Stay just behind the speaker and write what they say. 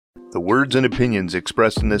The words and opinions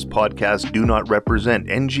expressed in this podcast do not represent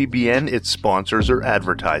NGBN, its sponsors, or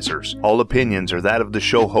advertisers. All opinions are that of the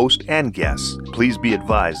show host and guests. Please be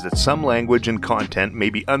advised that some language and content may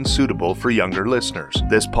be unsuitable for younger listeners.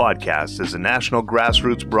 This podcast is a National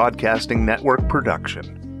Grassroots Broadcasting Network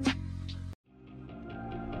production.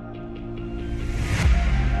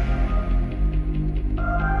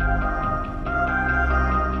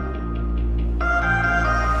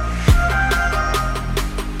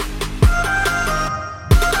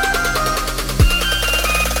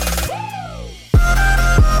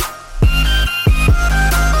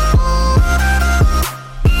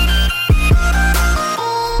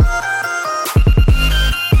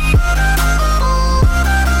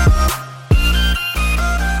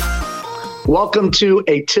 Welcome to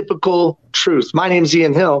Atypical Truth. My name is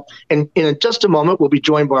Ian Hill, and in just a moment, we'll be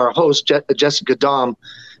joined by our host, Jessica Dom.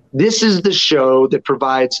 This is the show that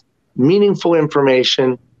provides meaningful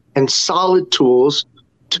information and solid tools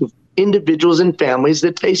to individuals and families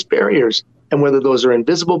that face barriers. And whether those are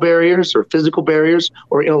invisible barriers or physical barriers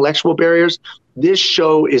or intellectual barriers, this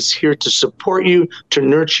show is here to support you, to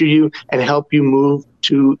nurture you, and help you move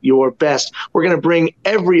to your best. We're going to bring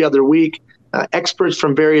every other week experts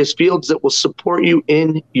from various fields that will support you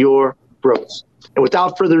in your growth. And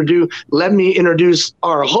without further ado, let me introduce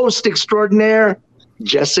our host extraordinaire,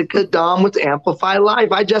 Jessica Dom with Amplify Life.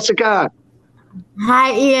 Hi, Jessica.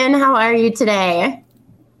 Hi, Ian. How are you today?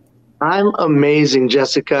 I'm amazing,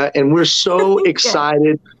 Jessica. And we're so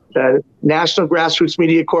excited. National Grassroots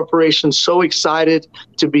Media Corporation, so excited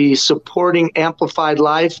to be supporting Amplified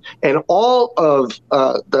Life and all of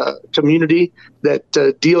the community that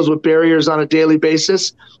deals with barriers on a daily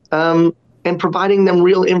basis, and providing them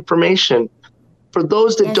real information. For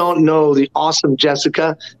those that don't know the awesome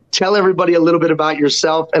Jessica, tell everybody a little bit about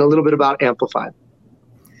yourself and a little bit about Amplified.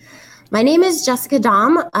 My name is Jessica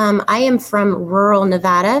Dom. I am from rural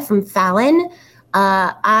Nevada, from Fallon.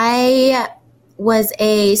 I was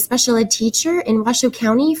a special ed teacher in Washoe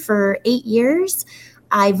County for 8 years.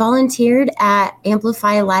 I volunteered at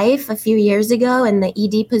Amplify Life a few years ago, and the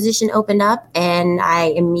ED position opened up, and I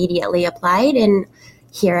immediately applied, and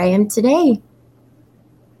here I am today.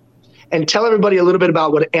 And tell everybody a little bit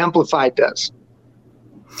about what Amplify does.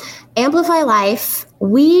 Amplify Life,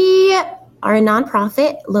 we are a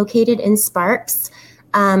nonprofit located in Sparks.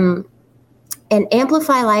 And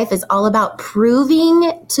Amplify Life is all about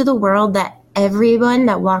proving to the world that everyone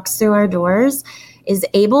that walks through our doors is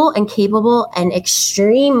able and capable and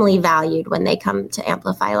extremely valued when they come to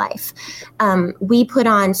Amplify Life. We put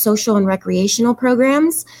on social and recreational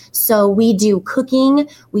programs. So we do cooking,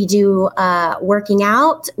 we do working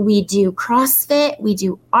out, we do CrossFit, we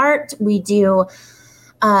do art, we do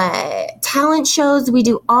talent shows, we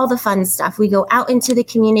do all the fun stuff. We go out into the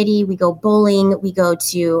community, we go bowling, we go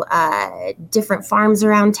to different farms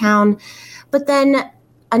around town. But then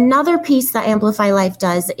another piece that Amplify Life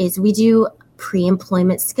does is we do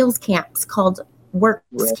pre-employment skills camps called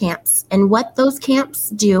works camps. And what those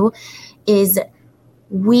camps do is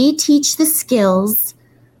we teach the skills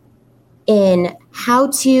in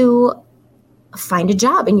how to find a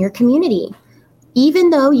job in your community.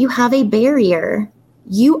 Even though you have a barrier,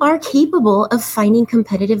 you are capable of finding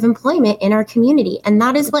competitive employment in our community. And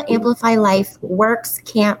that is what Amplify Life works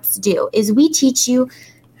camps do, is we teach you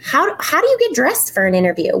how do you get dressed for an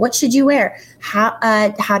interview? What should you wear? How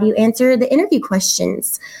do you answer the interview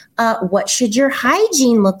questions? What should your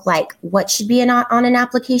hygiene look like? What should be on an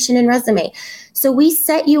application and resume? So we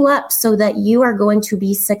set you up so that you are going to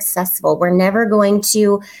be successful. We're never going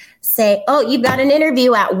to say, oh, you've got an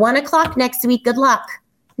interview at 1:00 next week. Good luck.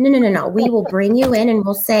 No. We will bring you in and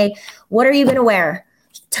we'll say, what are you going to wear?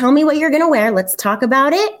 Tell me what you're going to wear. Let's talk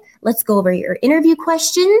about it. Let's go over your interview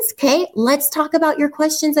questions. Okay. Let's talk about your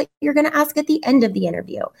questions that you're going to ask at the end of the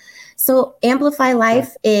interview. So Amplify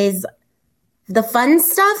Life is the fun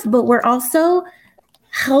stuff, but we're also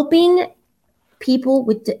helping people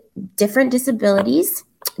with different disabilities,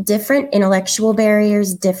 different intellectual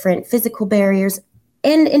barriers, different physical barriers,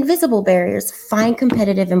 and invisible barriers find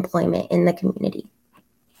competitive employment in the community.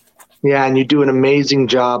 Yeah, and you do an amazing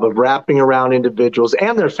job of wrapping around individuals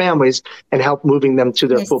and their families and help moving them to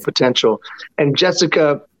their full potential. And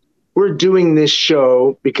Jessica, we're doing this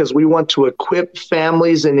show because we want to equip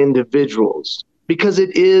families and individuals, because it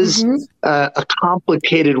is a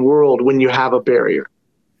complicated world when you have a barrier.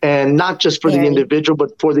 And not just for the individual,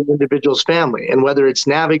 but for the individual's family. And whether it's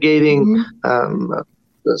navigating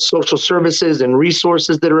the social services and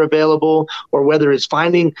resources that are available, or whether it's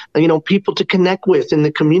finding, people to connect with in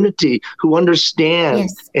the community who understand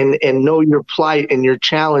Yes. and know your plight and your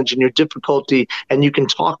challenge and your difficulty, and you can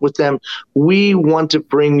talk with them. We want to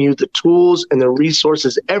bring you the tools and the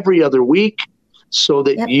resources every other week so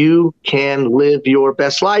that you can live your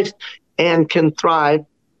best life and can thrive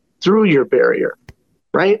through your barrier,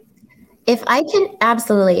 right? If I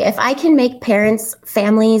can make parents,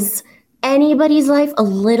 families, anybody's life a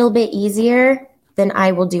little bit easier, then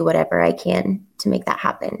I will do whatever I can to make that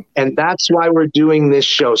happen. And that's why we're doing this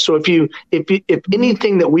show. So if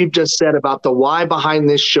anything that we've just said about the why behind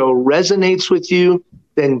this show resonates with you,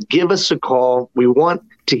 then give us a call. We want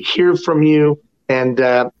to hear from you. And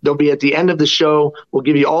they'll be at the end of the show. We'll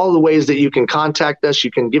give you all the ways that you can contact us.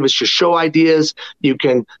 You can give us your show ideas. You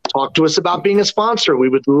can talk to us about being a sponsor. We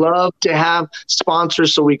would love to have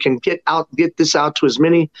sponsors so we can get this out to as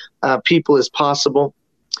many people as possible.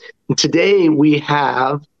 And today we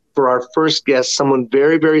have, for our first guest, someone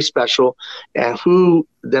very, very special and who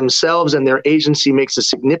themselves and their agency makes a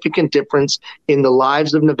significant difference in the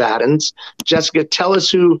lives of Nevadans. Jessica, tell us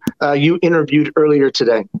who you interviewed earlier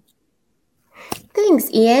today.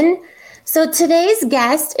 Thanks, Ian. So today's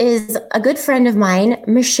guest is a good friend of mine,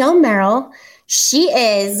 Mechelle Merrill. She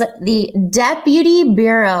is the Deputy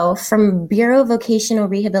Bureau from Bureau Vocational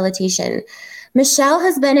Rehabilitation. Mechelle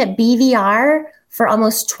has been at BVR for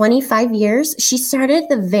almost 25 years. She started at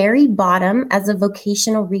the very bottom as a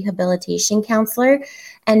vocational rehabilitation counselor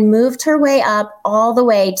and moved her way up all the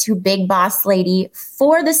way to Big Boss Lady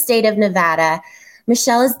for the state of Nevada.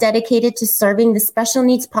 Mechelle is dedicated to serving the special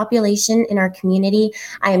needs population in our community.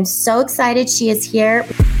 I am so excited she is here.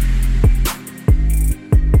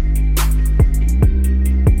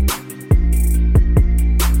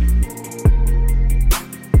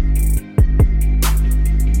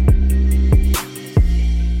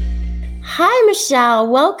 Hi, Mechelle.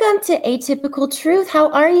 Welcome to Atypical Truth.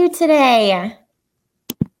 How are you today?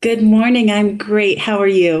 Good morning. I'm great. How are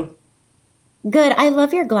you? Good. I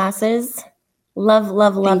love your glasses. Love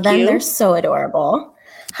Thank them. you. They're so adorable.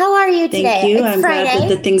 How are you today? Thank you. It's I'm Friday. glad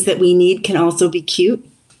that the things that we need can also be cute.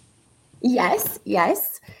 Yes.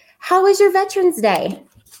 How was your Veterans Day?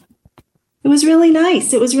 It was really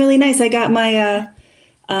nice. I got my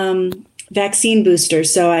vaccine booster,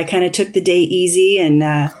 so I kind of took the day easy,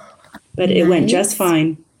 but it went just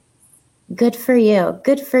fine. Good for you.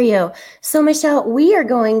 So, Mechelle, we are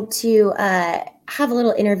going to have a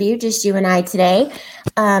little interview, just you and I today.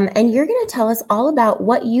 And you're going to tell us all about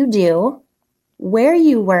what you do, where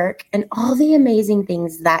you work, and all the amazing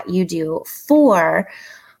things that you do for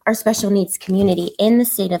our special needs community in the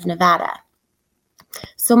state of Nevada.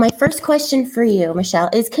 So my first question for you,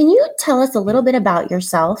 Mechelle, is can you tell us a little bit about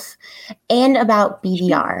yourself and about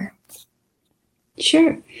BVR?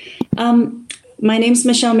 Sure. My name's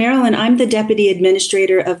Mechelle Merrill, and I'm the Deputy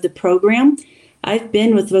Administrator of the program. I've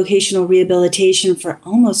been with Vocational Rehabilitation for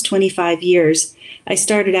almost 25 years. I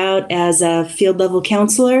started out as a field level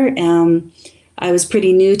counselor. I was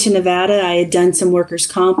pretty new to Nevada. I had done some workers'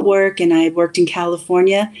 comp work, and I had worked in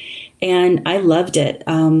California, and I loved it.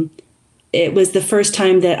 It was the first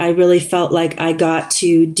time that I really felt like I got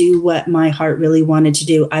to do what my heart really wanted to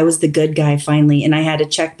do. I was the good guy finally, and I had a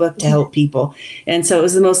checkbook to help people. And so it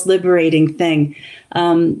was the most liberating thing.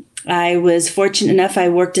 I was fortunate enough, I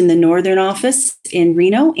worked in the northern office in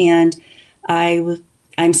Reno, and I'm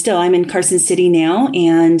in Carson City now.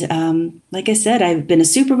 And like I said, I've been a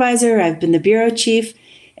supervisor, I've been the bureau chief,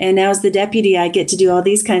 and now as the deputy, I get to do all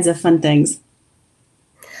these kinds of fun things.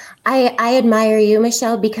 I admire you,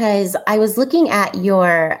 Mechelle, because I was looking at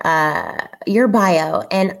your bio,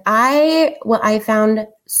 and what I found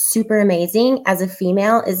super amazing as a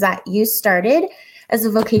female is that you started as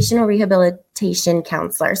a vocational rehabilitation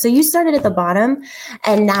counselor. So you started at the bottom,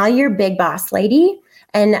 and now you're Big Boss Lady.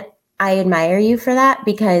 And I admire you for that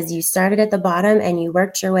because you started at the bottom and you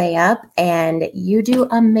worked your way up, and you do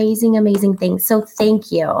amazing, amazing things. So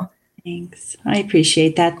thank you. Thanks. I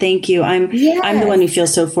appreciate that. Thank you. I'm the one who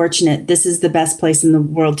feels so fortunate. This is the best place in the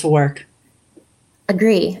world to work.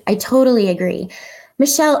 Agree. I totally agree.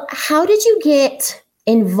 Mechelle, how did you get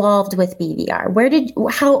involved with BVR?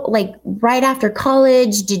 Right after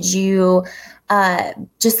college, did you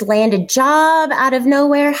just land a job out of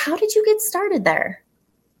nowhere? How did you get started there?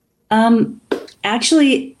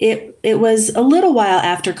 Actually, it was a little while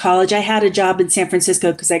after college. I had a job in San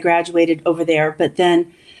Francisco because I graduated over there, but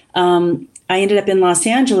then I I ended up in Los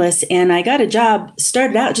Angeles, and I got a job,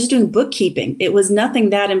 started out just doing bookkeeping. It was nothing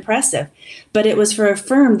that impressive, but it was for a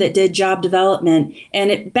firm that did job development.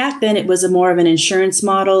 And back then it was more of an insurance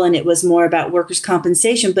model, and it was more about workers'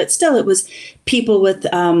 compensation, but still it was people with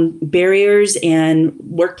barriers and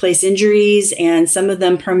workplace injuries, and some of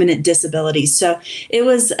them permanent disabilities. So it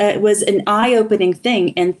was an eye-opening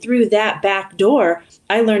thing. And through that back door,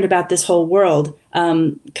 I learned about this whole world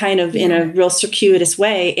kind of in a real circuitous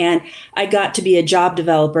way. And I got to be a job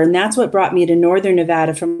developer. And that's what brought me to Northern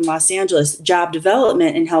Nevada from Los Angeles, job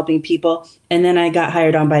development and helping people. And then I got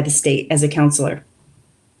hired on by the state as a counselor.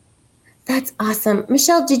 That's awesome.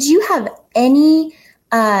 Mechelle, did you have any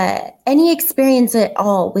experience at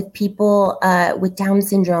all with people with Down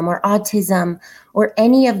syndrome or autism or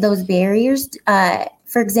any of those barriers?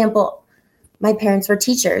 For example, my parents were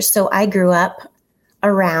teachers, so I grew up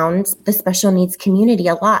around the special needs community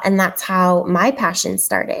a lot, and that's how my passion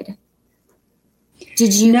started.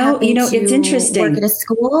 Did you it's interesting. Work at a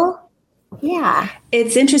school? Yeah.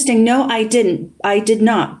 It's interesting. No, I didn't. I did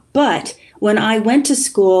not. But when I went to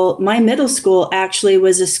school, my middle school actually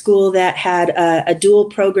was a school that had a dual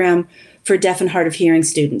program for deaf and hard of hearing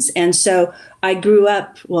students. And so I grew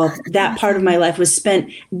up, that part of my life was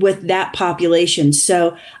spent with that population.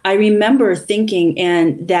 So I remember thinking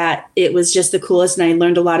and that it was just the coolest. And I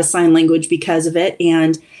learned a lot of sign language because of it.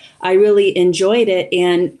 And I really enjoyed it.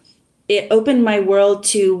 And it opened my world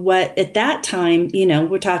to what at that time,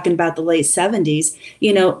 we're talking about the late 70s,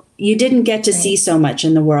 you didn't get to see so much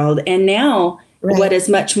in the world. And now what is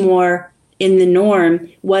much more in the norm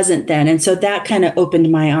wasn't then. And so that kind of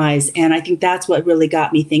opened my eyes. And I think that's what really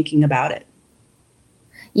got me thinking about it.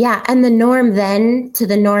 Yeah. And the norm then to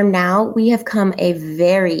the norm now, we have come a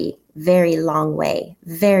very, very long way.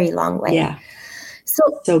 Very long way. Yeah.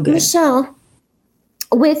 So good. Mechelle,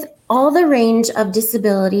 with all the range of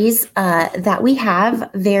disabilities that we have,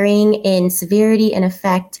 varying in severity and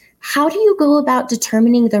effect, how do you go about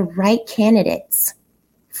determining the right candidates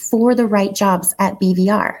for the right jobs at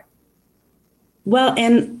BVR? Well,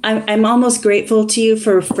 and I'm almost grateful to you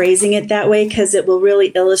for phrasing it that way, because it will really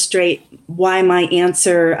illustrate why my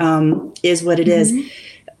answer is what it is.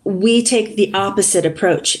 We take the opposite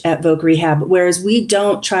approach at Voc Rehab, whereas we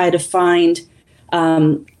don't try to find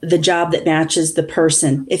the job that matches the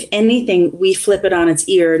person. If anything, we flip it on its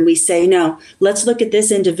ear and we say, no, let's look at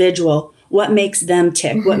this individual. What makes them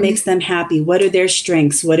tick? What makes them happy? What are their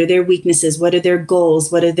strengths? What are their weaknesses? What are their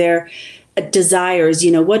goals? What are their desires?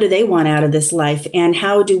 What do they want out of this life? And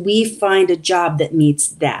how do we find a job that meets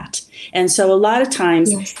that? And so a lot of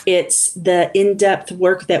times it's the in-depth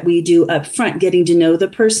work that we do up front, getting to know the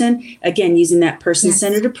person, again, using that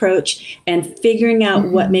person-centered approach and figuring out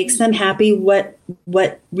what makes them happy, what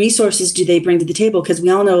resources do they bring to the table? Because we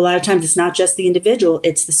all know a lot of times it's not just the individual,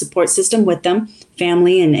 it's the support system with them,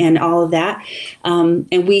 family and all of that.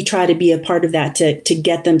 And we try to be a part of that to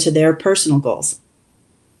get them to their personal goals.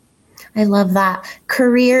 I love that.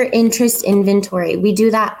 Career interest inventory. We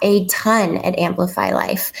do that a ton at Amplify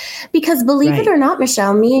Life because believe it or not,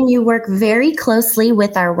 Mechelle, me and you work very closely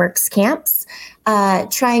with our works camps,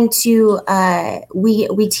 trying to,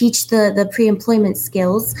 we teach the pre-employment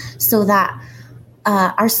skills so that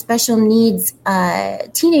our special needs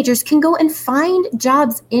teenagers can go and find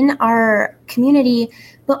jobs in our community,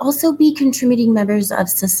 but also be contributing members of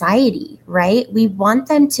society, right? We want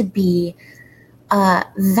them to be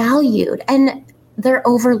valued, and they're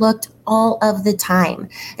overlooked all of the time.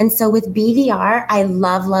 And so with BVR, I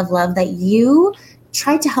love that you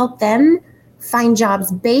try to help them find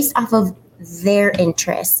jobs based off of their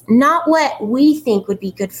interests, not what we think would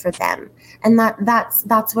be good for them. And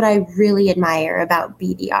that's what I really admire about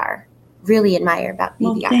BVR.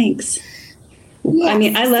 Well, thanks. Yes. I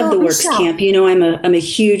mean, I love the works camp. I'm a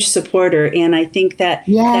huge supporter, and I think that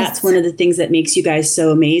that's one of the things that makes you guys so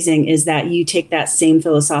amazing is that you take that same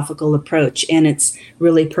philosophical approach, and it's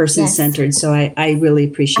really person-centered. So I really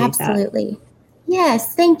appreciate that. Absolutely.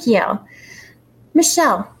 Yes, thank you.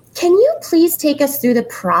 Mechelle, can you please take us through the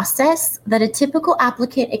process that a typical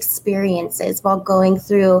applicant experiences while going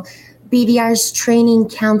through BVR's training,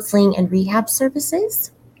 counseling, and rehab services?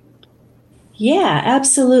 Yeah,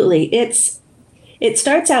 absolutely. It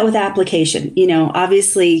starts out with application.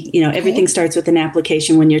 Obviously, everything starts with an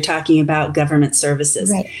application when you're talking about government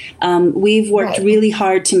services. Right. We've worked really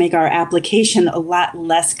hard to make our application a lot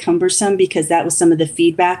less cumbersome because that was some of the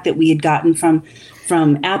feedback that we had gotten from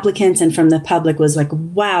applicants and from the public was like,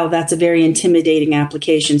 wow, that's a very intimidating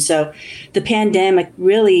application. So the pandemic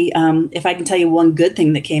really, if I can tell you one good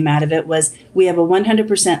thing that came out of it was we have a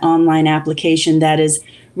 100% online application that is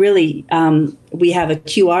really, we have a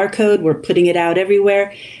QR code. We're putting it out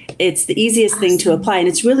everywhere. It's the easiest thing to apply. And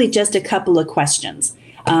it's really just a couple of questions.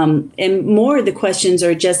 And more of the questions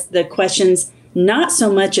are just the questions, not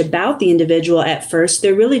so much about the individual at first.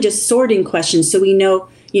 They're really just sorting questions. So we know,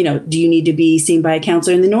 do you need to be seen by a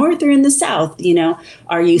counselor in the north or in the south?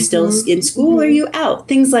 Are you still in school? Or are you out?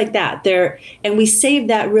 Things like that. And we save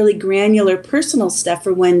that really granular personal stuff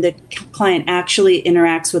for when the client actually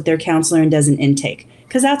interacts with their counselor and does an intake,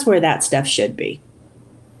 because that's where that stuff should be.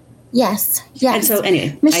 Yes. And so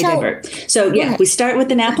anyway, Mechelle, I divert. So we start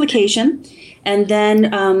with an application, and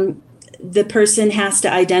then the person has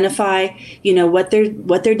to identify, what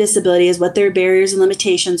their disability is, what their barriers and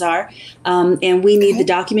limitations are, and we need the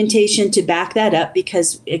documentation to back that up,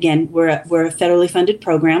 because again, we're a federally funded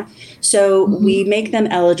program. So we make them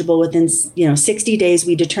eligible within 60 days.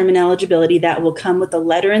 We determine eligibility. That will come with a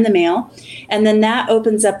letter in the mail, and then that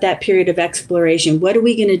opens up that period of exploration. What are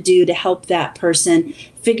we going to do to help that person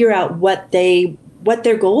figure out what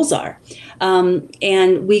their goals are?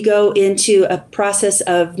 And we go into a process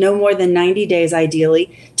of no more than 90 days,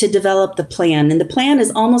 ideally, to develop the plan. And the plan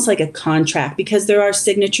is almost like a contract, because there are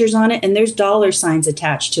signatures on it and there's dollar signs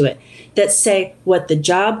attached to it that say what the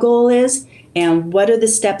job goal is and what are the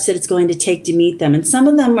steps that it's going to take to meet them. And some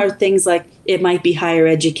of them are things like, it might be higher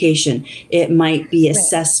education, it might be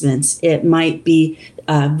assessments, it might be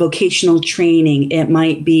vocational training, it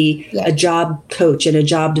might be a job coach and a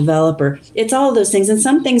job developer. It's all of those things. And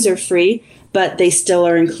some things are free, but they still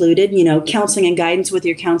are included. Counseling and guidance with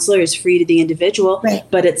your counselor is free to the individual,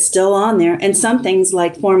 but it's still on there. And some things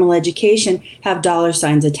like formal education have dollar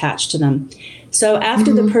signs attached to them. So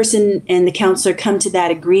after the person and the counselor come to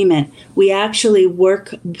that agreement, we actually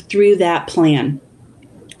work through that plan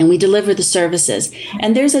and we deliver the services.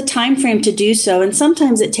 And there's a time frame to do so. And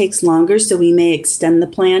sometimes it takes longer, so we may extend the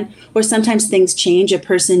plan, or sometimes things change. A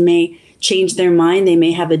person may change their mind. They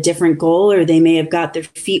may have a different goal, or they may have got their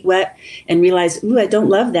feet wet and realize, I don't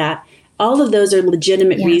love that. All of those are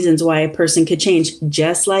legitimate reasons why a person could change,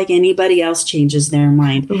 just like anybody else changes their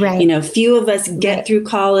mind. Few of us get through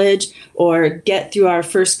college or get through our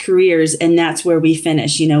first careers, and that's where we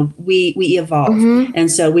finish. We evolve.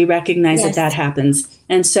 And so we recognize that happens.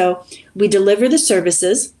 And so we deliver the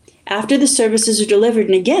services. After the services are delivered,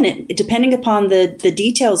 and again, depending upon the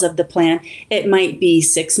details of the plan, it might be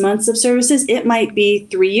 6 months of services. It might be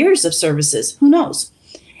 3 years of services. Who knows?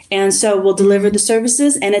 And so we'll deliver the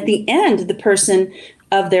services. And at the end, the person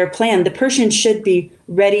should be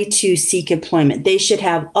ready to seek employment. They should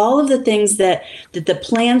have all of the things that the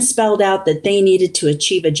plan spelled out that they needed to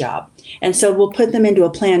achieve a job. And so we'll put them into a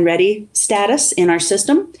plan ready status in our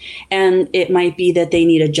system. And it might be that they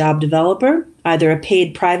need a job developer, either a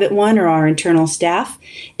paid private one or our internal staff.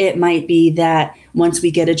 It might be that once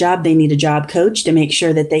we get a job, they need a job coach to make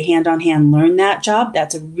sure that they hand-on-hand learn that job.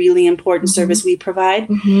 That's a really important service we provide.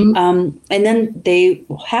 And then they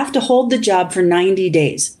have to hold the job for 90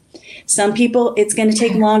 days. Some people, it's going to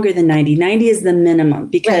take longer than 90. 90 is the minimum,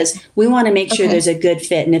 because we want to make sure there's a good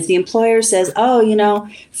fit. And if the employer says,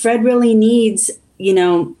 Fred really needs,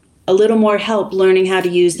 a little more help learning how to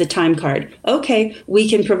use the time card, okay, we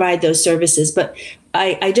can provide those services. But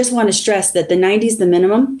I just want to stress that the 90 is the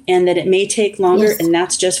minimum, and that it may take longer, and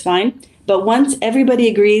that's just fine. But once everybody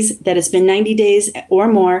agrees that it's been 90 days or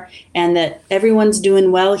more, and that everyone's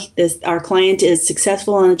doing well, our client is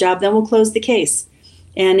successful on the job, then we'll close the case.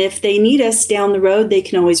 And if they need us down the road, they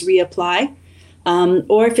can always reapply.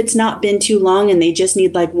 Or if it's not been too long and they just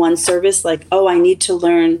need like one service, like, I need to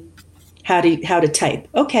learn how to type.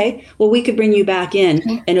 Okay, well, we could bring you back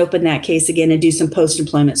in and open that case again and do some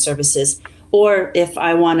post-employment services. Or if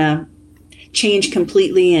I want to change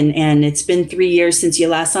completely and it's been 3 years since you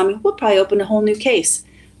last saw me, we'll probably open a whole new case.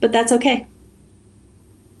 But that's okay.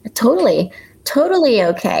 Totally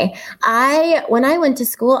okay. When I went to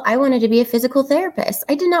school, I wanted to be a physical therapist.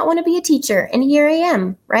 I did not want to be a teacher. And here I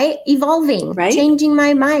am, right? Evolving, changing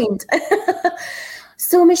my mind.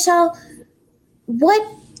 So Mechelle,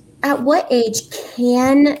 at what age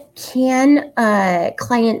can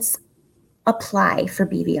clients apply for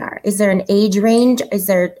BVR? Is there an age range? Is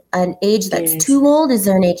there an age that's too old? Is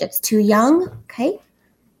there an age that's too young? Okay.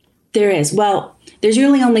 There is. Well, there's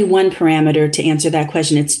really only one parameter to answer that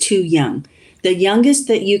question. It's too young. The youngest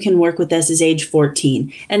that you can work with us is age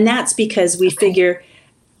 14. And that's because we figure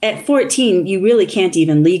at 14, you really can't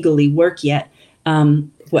even legally work yet.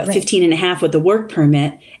 15 and a half with a work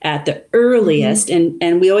permit at the earliest.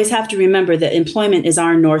 And we always have to remember that employment is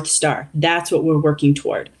our North Star. That's what we're working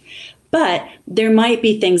toward. But there might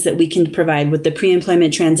be things that we can provide with the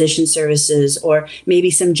pre-employment transition services, or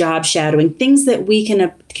maybe some job shadowing, things that we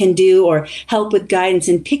can do, or help with guidance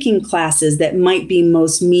in picking classes that might be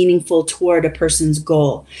most meaningful toward a person's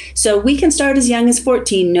goal. So we can start as young as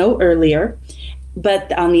 14, no earlier.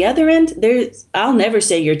 But on the other end, I'll never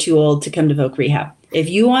say you're too old to come to Voc Rehab. If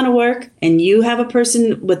you want to work and you have a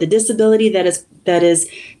person with a disability that is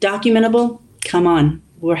documentable, come on.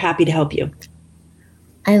 We're happy to help you.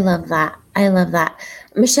 I love that.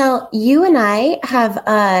 Mechelle, you and I have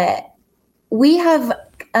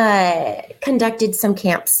conducted some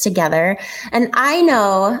camps together, and I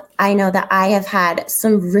know that I have had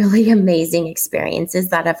some really amazing experiences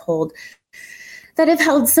that have held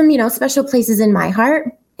some, special places in my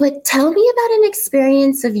heart. But tell me about an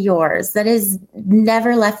experience of yours that has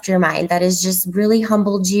never left your mind, that has just really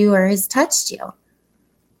humbled you or has touched you.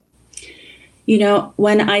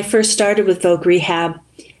 When I first started with Voc Rehab,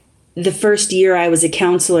 the first year I was a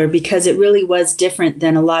counselor, because it really was different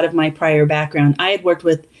than a lot of my prior background. I had worked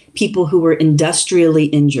with people who were industrially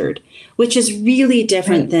injured, which is really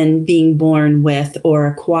different than being born with or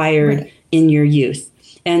acquired in your youth.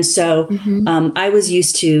 And so I was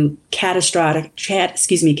used to catastrophic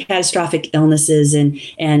illnesses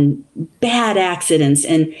and bad accidents.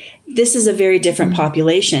 And this is a very different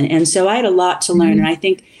population. And so I had a lot to learn. And I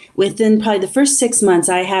think within probably the first 6 months,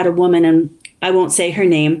 I had a woman, and I won't say her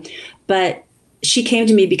name, but she came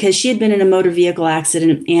to me because she had been in a motor vehicle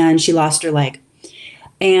accident and she lost her leg.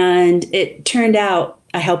 And it turned out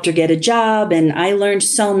I helped her get a job, and I learned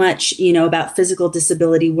so much, about physical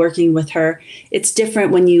disability working with her. It's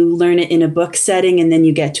different when you learn it in a book setting and then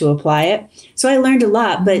you get to apply it. So I learned a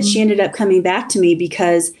lot, but she ended up coming back to me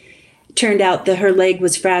because it turned out that her leg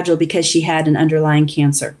was fragile because she had an underlying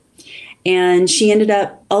cancer. And she ended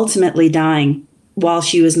up ultimately dying while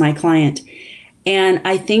she was my client. And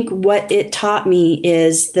I think what it taught me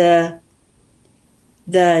is the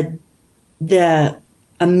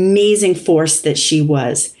amazing force that she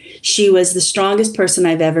was. She was the strongest person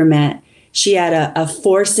I've ever met. She had a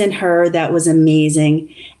force in her that was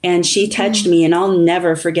amazing. And she touched me, and I'll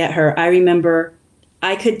never forget her. I remember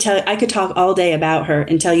I could talk all day about her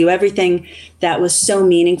and tell you everything that was so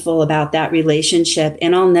meaningful about that relationship,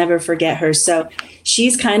 and I'll never forget her. So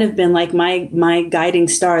she's kind of been like my guiding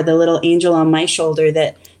star, the little angel on my shoulder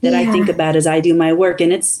that I think about as I do my work.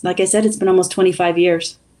 And it's, like I said, it's been almost 25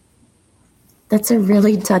 years. That's a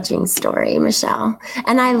really touching story, Mechelle.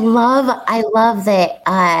 And I love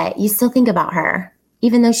that you still think about her.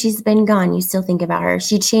 Even though she's been gone, you still think about her.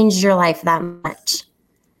 She changed your life that much.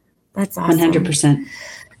 That's awesome. 100%.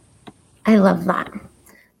 I love that.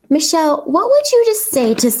 Mechelle, what would you just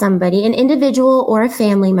say to somebody, an individual or a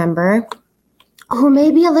family member, who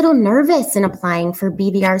may be a little nervous in applying for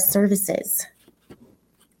BVR services?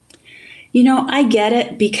 I get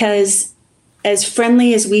it, because as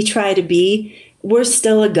friendly as we try to be, we're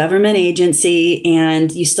still a government agency,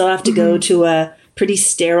 and you still have to go to a pretty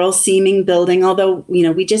sterile seeming building. Although,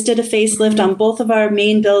 we just did a facelift on both of our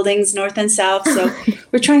main buildings, north and south. So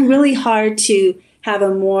we're trying really hard to have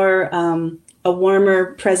a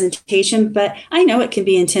warmer presentation, but I know it can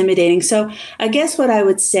be intimidating. So I guess what I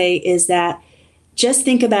would say is that just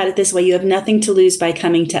think about it this way. You have nothing to lose by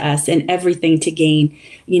coming to us, and everything to gain.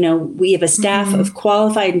 We have a staff of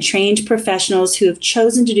qualified and trained professionals who have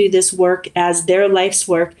chosen to do this work as their life's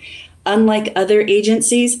work. Unlike other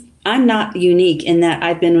agencies, I'm not unique in that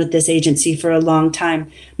I've been with this agency for a long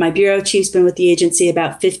time. My bureau chief's been with the agency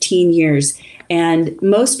about 15 years. And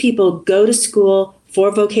most people go to school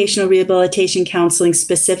for vocational rehabilitation counseling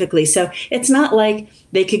specifically. So it's not like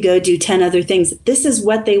they could go do 10 other things. This is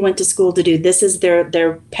what they went to school to do. This is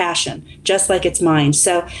their passion, just like it's mine.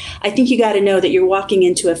 So I think you got to know that you're walking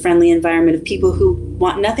into a friendly environment of people who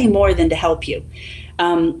want nothing more than to help you.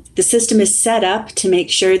 The system is set up to make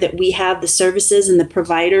sure that we have the services and the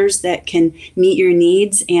providers that can meet your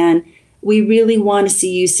needs, and we really want to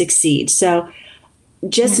see you succeed. So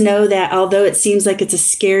just know that although it seems like it's a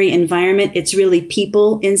scary environment, it's really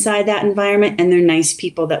people inside that environment, and they're nice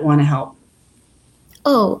people that want to help.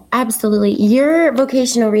 Oh, absolutely. Your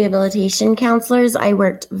vocational rehabilitation counselors, I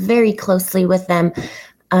worked very closely with them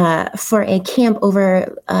for a camp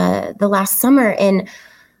over the last summer, and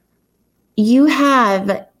you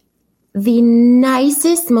have the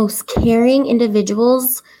nicest, most caring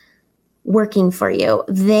individuals working for you.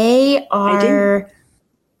 They are,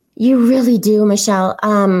 you really do, Mechelle.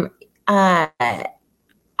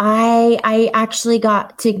 I actually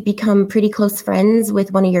got to become pretty close friends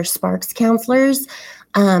with one of your Sparks counselors.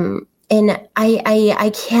 And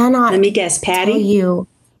I cannot. Let me guess, Patty? Tell you.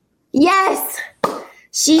 Yes.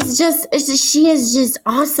 she is just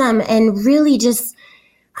awesome, and really just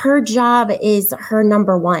her job is her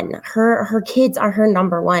number one. Her kids are her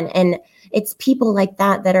number one. And it's people like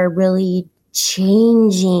that that are really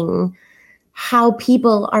changing how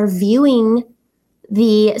people are viewing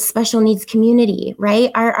the special needs community,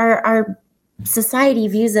 right? Our society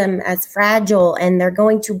views them as fragile, and they're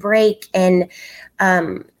going to break, and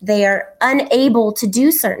they are unable to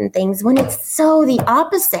do certain things, when it's so the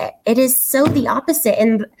opposite. It is so the opposite.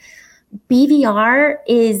 And BVR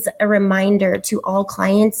is a reminder to all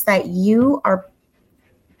clients that you are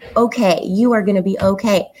okay. You are going to be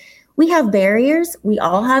okay. We have barriers. We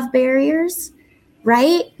all have barriers,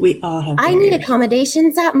 right? We all have barriers. I need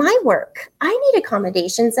accommodations at my work.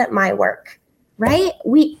 Right?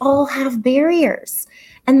 We all have barriers.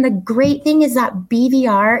 And the great thing is that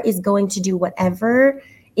BVR is going to do whatever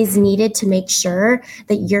is needed to make sure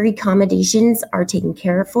that your accommodations are taken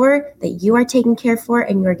care for, that you are taken care for,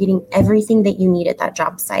 and you're getting everything that you need at that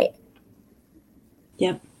job site.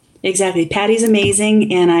 Yep, exactly. Patty's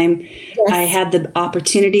amazing, and I had the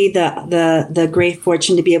opportunity, the great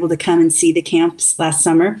fortune to be able to come and see the camps last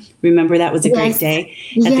summer. Remember, that was a great day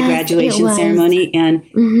at the graduation ceremony, and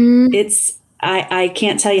I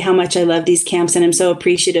can't tell you how much I love these camps, and I'm so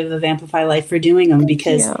appreciative of Amplify Life for doing them,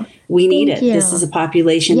 because we need it. This is a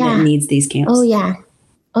population that needs these camps. Oh, yeah.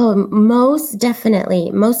 Oh, most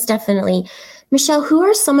definitely. Most definitely. Mechelle, who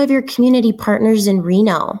are some of your community partners in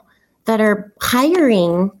Reno that are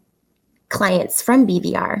hiring clients from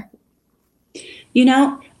BVR? You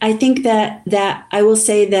know, I think that I will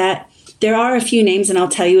say that there are a few names, and I'll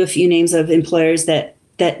tell you a few names of employers that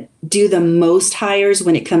do the most hires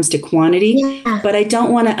when it comes to quantity, but I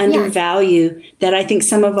don't want to undervalue that. I think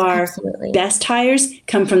some of our best hires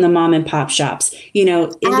come from the mom and pop shops, you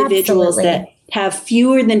know, individuals that have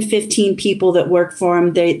fewer than 15 people that work for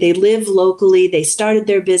them. They live locally. They started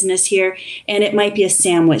their business here, and it might be a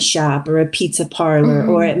sandwich shop or a pizza parlor,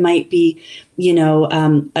 or it might be, you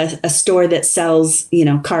know, a store that sells, you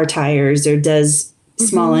know, car tires or does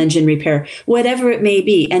small engine repair, whatever it may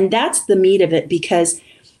be. And that's the meat of it, because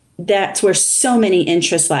that's where so many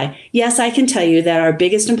interests lie. Yes, I can tell you that our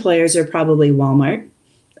biggest employers are probably Walmart,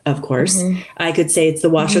 of course. I could say it's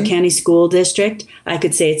the Washoe County School District. I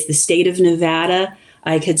could say it's the state of Nevada.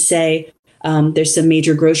 I could say there's some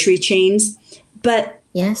major grocery chains. But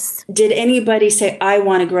did anybody say, I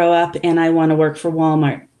want to grow up and I want to work for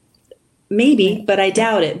Walmart? Maybe, but I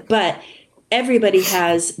doubt it. But everybody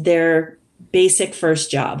has their basic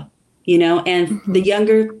first job. You know, and the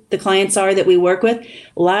younger the clients are that we work with,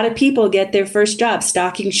 a lot of people get their first job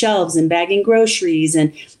stocking shelves and bagging groceries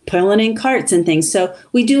and pulling in carts and things. So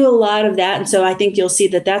we do a lot of that. And so I think you'll see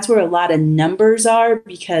that that's where a lot of numbers are,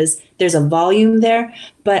 because there's a volume there.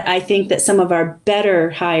 But I think that some of our better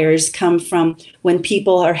hires come from when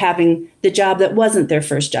people are having the job that wasn't their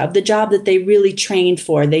first job, the job that they really trained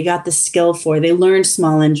for, they got the skill for, they learned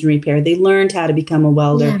small engine repair, they learned how to become a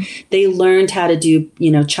welder, they learned how to do,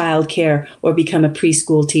 you know, child care or become a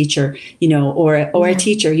preschool teacher, you know, or a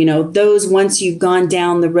teacher, you know, those, once you've gone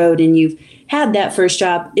down the road and you've had that first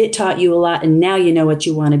job, it taught you a lot. And now you know what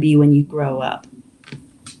you want to be when you grow up.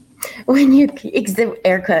 When you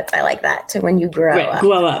air quotes, I like that, to when you grow up.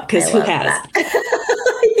 Grow up, because who has?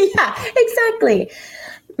 Yeah, exactly.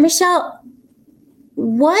 Mechelle,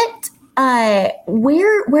 what,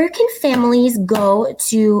 where can families go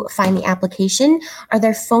to find the application? Are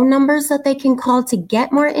there phone numbers that they can call to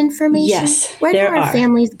get more information? Yes, where do our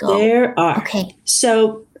families go? There are. Okay.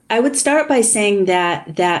 So I would start by saying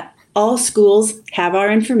that all schools have our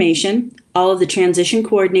information. All of the transition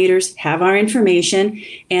coordinators have our information,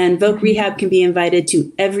 and Voc Rehab can be invited to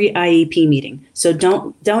every IEP meeting. So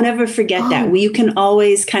don't ever forget that. You can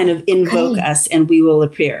always kind of invoke us and we will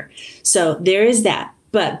appear. So there is that.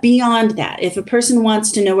 But beyond that, if a person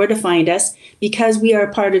wants to know where to find us, because we are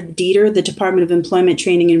part of DETR, the Department of Employment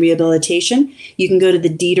Training and Rehabilitation, you can go to the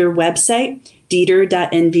DETR website,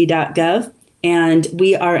 detr.nv.gov, and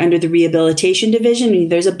we are under the Rehabilitation Division. And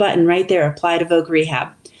there's a button right there, Apply to Voc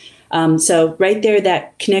Rehab. So right there,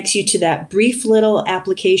 that connects you to that brief little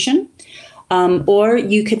application. Or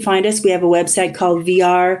you could find us. We have a website called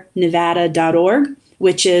vrnevada.org,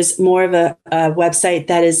 which is more of a website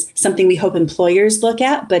that is something we hope employers look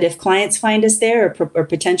at. But if clients find us there, or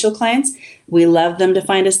potential clients, we love them to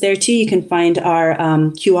find us there too. You can find our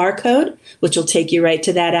QR code, which will take you right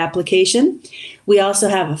to that application. We also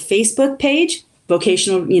have a Facebook page,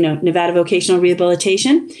 Vocational, Nevada Vocational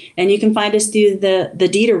Rehabilitation. And you can find us through the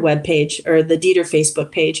DETR webpage or the DETR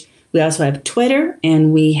Facebook page. We also have Twitter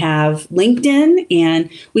and we have LinkedIn, and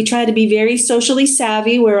we try to be very socially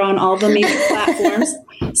savvy. We're on all the major platforms.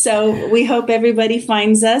 So we hope everybody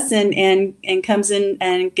finds us and comes in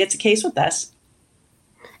and gets a case with us.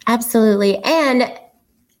 Absolutely. And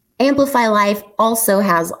Amplify Life also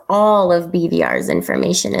has all of BVR's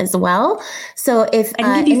information as well. So if I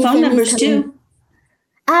can give you phone numbers too.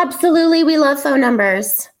 Absolutely. We love phone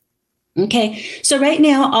numbers. Okay. So right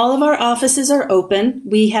now, all of our offices are open.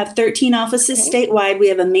 We have 13 offices statewide. We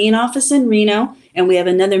have a main office in Reno, and we have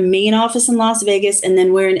another main office in Las Vegas, and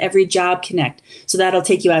then we're in every Job Connect. So that'll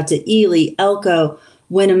take you out to Ely, Elko,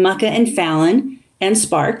 Winnemucca, and Fallon, and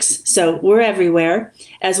Sparks. So we're everywhere,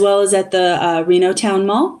 as well as at the Reno Town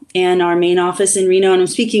Mall and our main office in Reno. And I'm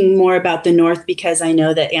speaking more about the North because I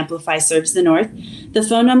know that Amplify serves the North. The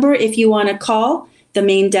phone number, if you want to call the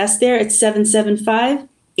main desk there, it's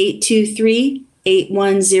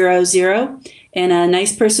 775-823-8100. And a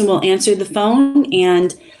nice person will answer the phone,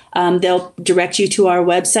 and they'll direct you to our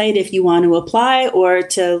website if you want to apply or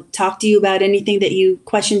to talk to you about anything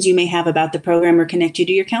questions you may have about the program or connect you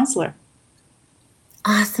to your counselor.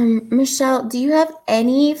 Awesome. Mechelle, do you have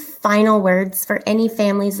any final words for any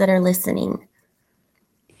families that are listening?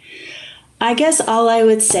 I guess all I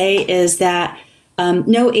would say is that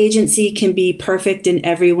no agency can be perfect in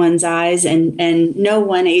everyone's eyes, and no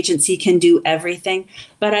one agency can do everything.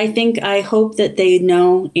 But I hope that they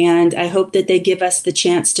know, and I hope that they give us the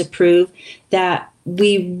chance to prove that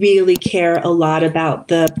we really care a lot about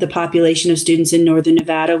the population of students in Northern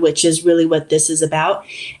Nevada, which is really what this is about.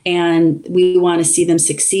 And we want to see them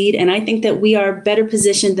succeed. And I think that we are better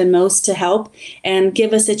positioned than most to help and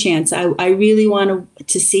give us a chance. I really want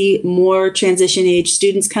to see more transition age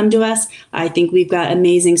students come to us. I think we've got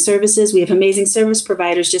amazing services. We have amazing service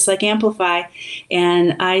providers just like Amplify.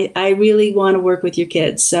 And I really want to work with your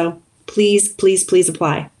kids. So please, please, please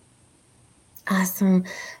apply. Awesome.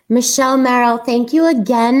 Mechelle, Merrill, thank you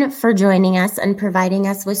again for joining us and providing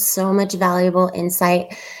us with so much valuable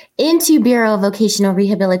insight into Bureau of Vocational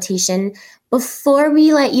Rehabilitation. Before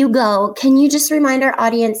we let you go, can you just remind our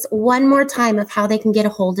audience one more time of how they can get a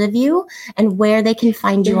hold of you and where they can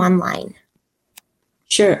find you online?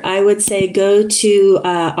 Sure. I would say go to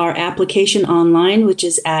our application online, which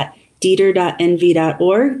is at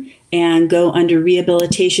dieter.nv.org, and go under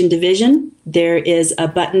Rehabilitation Division. There is a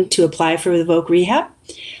button to apply for the Voc Rehab.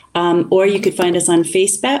 Or you could find us on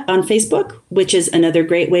Facebook, which is another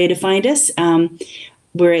great way to find us.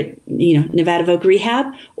 We're at Nevada Voc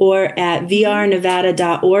Rehab, or at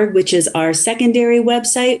vrnevada.org, which is our secondary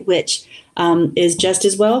website, which is just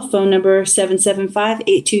as well. Phone number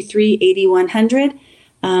 775-823-8100.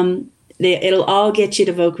 It'll all get you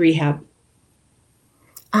to Voc Rehab.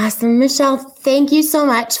 Awesome. Mechelle, thank you so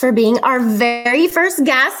much for being our very first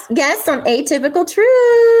guest on Atypical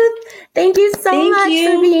Truth. Thank you so much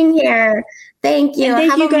for being here. Thank you. And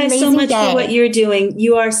thank you guys so much for what you're doing.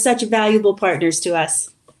 You are such valuable partners to us.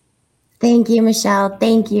 Thank you, Mechelle.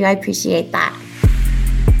 Thank you. I appreciate that.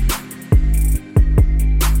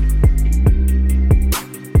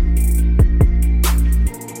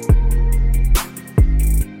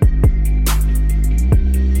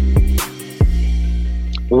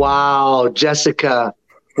 Wow, Jessica,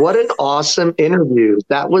 what an awesome interview.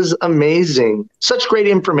 That was amazing. Such great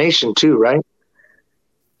information too, right?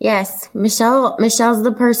 Yes, Michelle's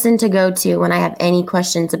the person to go to when I have any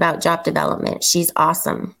questions about job development. She's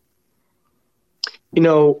awesome.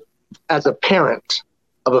 As a parent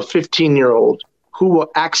of a 15-year-old who will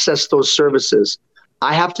access those services,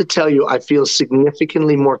 I have to tell you, I feel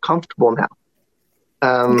significantly more comfortable now.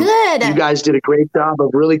 Good. You guys did a great job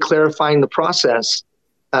of really clarifying the process.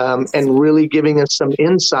 And really giving us some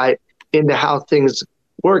insight into how things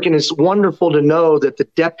work. And it's wonderful to know that the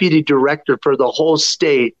deputy director for the whole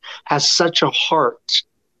state has such a heart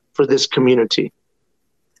for this community.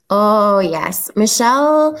 Oh, yes.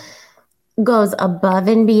 Mechelle goes above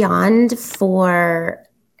and beyond for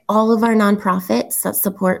all of our nonprofits that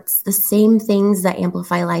supports the same things that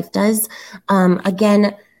Amplify Life does.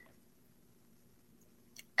 Again,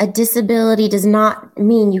 a disability does not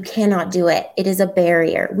mean you cannot do it. It is a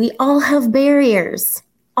barrier. We all have barriers.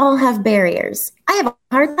 I have a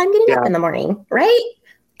hard time getting up in the morning, right?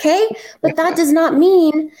 Okay. But that does not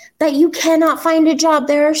mean that you cannot find a job.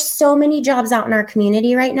 There are so many jobs out in our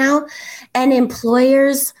community right now, and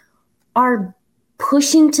employers are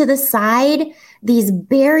pushing to the side these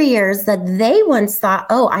barriers that they once thought,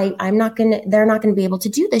 they're not going to be able to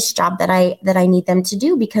do this job that I need them to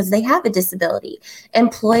do because they have a disability.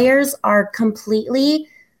 Employers are completely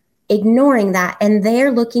ignoring that, and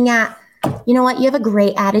they're looking at, you know what, you have a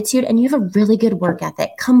great attitude and you have a really good work ethic.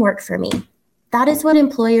 Come work for me. That is what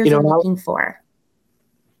employers are looking for.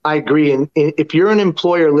 I agree. And if you're an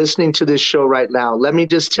employer listening to this show right now, let me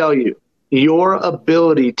just tell you, your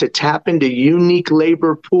ability to tap into unique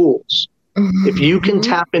labor pools. If you can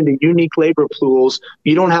tap into unique labor pools,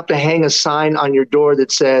 you don't have to hang a sign on your door that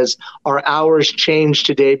says our hours changed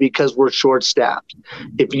today because we're short-staffed.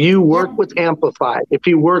 If you work with Amplify, if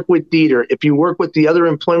you work with Dieter, if you work with the other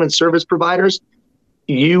employment service providers,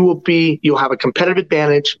 you'll have a competitive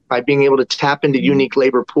advantage by being able to tap into unique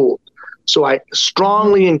labor pools. So I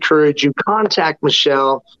strongly encourage you, contact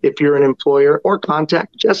Mechelle if you're an employer, or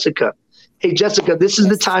contact Jessica. Hey, Jessica, this is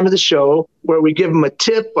the time of the show where we give them a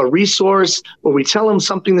tip, a resource, or we tell them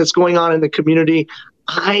something that's going on in the community.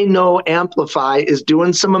 I know Amplify is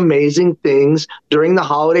doing some amazing things during the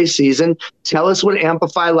holiday season. Tell us what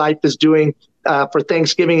Amplify Life is doing for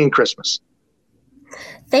Thanksgiving and Christmas.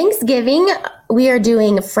 Thanksgiving, we are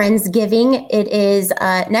doing Friendsgiving. It is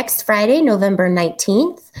next Friday, November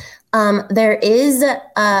 19th. There is a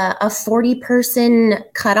 40-person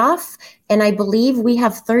cutoff, and I believe we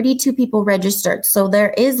have 32 people registered. So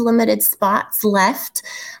there is limited spots left.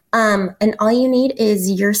 And all you need is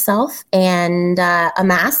yourself and a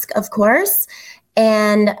mask, of course.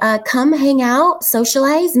 And come hang out,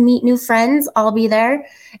 socialize, meet new friends. I'll be there.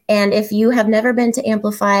 And if you have never been to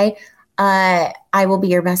Amplify, I will be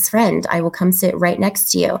your best friend. I will come sit right next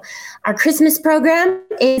to you. Our Christmas program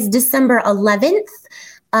is December 11th.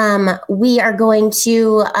 We are going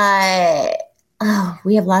to,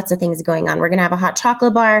 we have lots of things going on. We're going to have a hot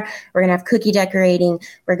chocolate bar. We're going to have cookie decorating.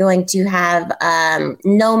 We're going to have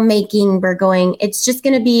gnome making. It's just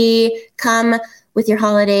going to be, come with your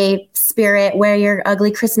holiday spirit, wear your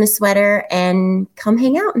ugly Christmas sweater, and come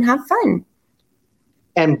hang out and have fun.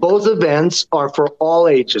 And both events are for all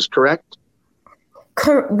ages, correct?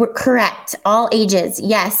 Correct. All ages.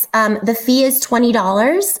 Yes. The fee is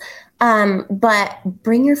 $20. But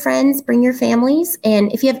bring your friends, bring your families.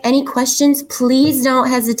 And if you have any questions, please don't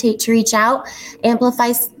hesitate to reach out.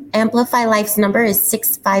 Amplify Life's number is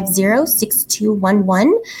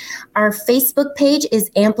 650-6211. Our Facebook page is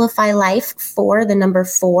Amplify Life 4, the number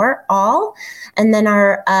 4, all. And then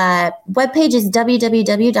our webpage is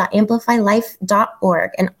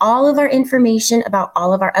www.amplifylife.org. And all of our information about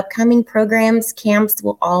all of our upcoming programs, camps,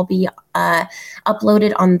 will all be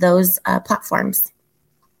uploaded on those platforms.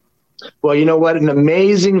 Well, you know what? An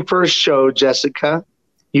amazing first show, Jessica.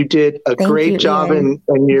 You did a great job in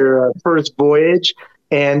your first voyage.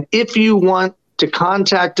 And if you want to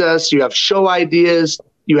contact us, you have show ideas,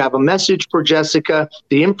 you have a message for Jessica,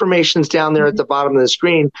 the information's down there at the bottom of the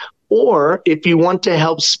screen. Or if you want to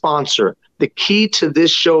help sponsor, the key to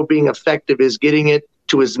this show being effective is getting it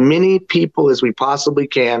to as many people as we possibly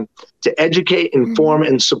can to educate, inform,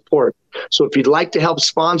 and support. So if you'd like to help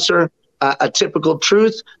sponsor Atypical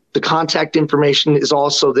Truth, the contact information is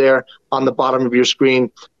also there on the bottom of your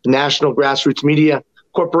screen. The National Grassroots Media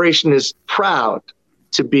Corporation is proud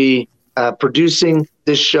to be producing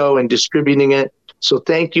this show and distributing it. So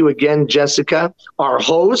thank you again, Jessica, our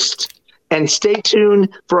host. And stay tuned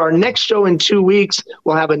for our next show in 2 weeks.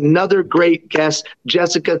 We'll have another great guest.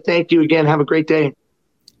 Jessica, thank you again. Have a great day.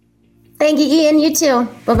 Thank you, Ian. You too.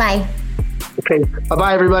 Bye-bye. Okay.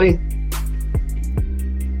 Bye-bye, everybody.